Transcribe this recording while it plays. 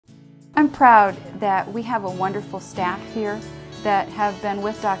I'm proud that we have a wonderful staff here that have been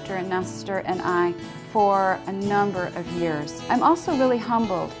with Dr. Nestor and I for a number of years. I'm also really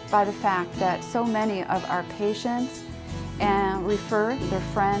humbled by the fact that so many of our patients refer their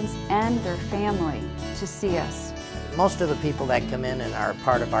friends and their family to see us. Most of the people that come in and are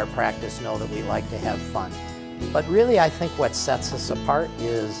part of our practice know that we like to have fun. But really, I think what sets us apart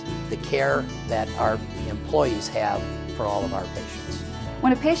is the care that our employees have for all of our patients.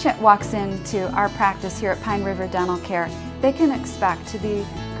 When a patient walks into our practice here at Pine River Dental Care, they can expect to be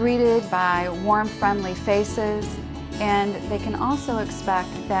greeted by warm, friendly faces, and they can also expect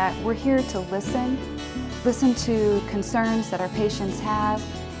that we're here to listen to concerns that our patients have,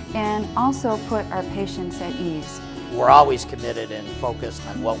 and also put our patients at ease. We're always committed and focused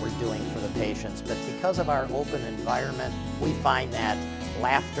on what we're doing for the patients, but because of our open environment, we find that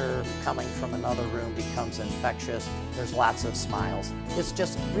laughter coming from another room becomes infectious. There's lots of smiles. It's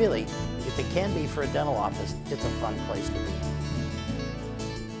just really, if it can be for a dental office, it's a fun place to be.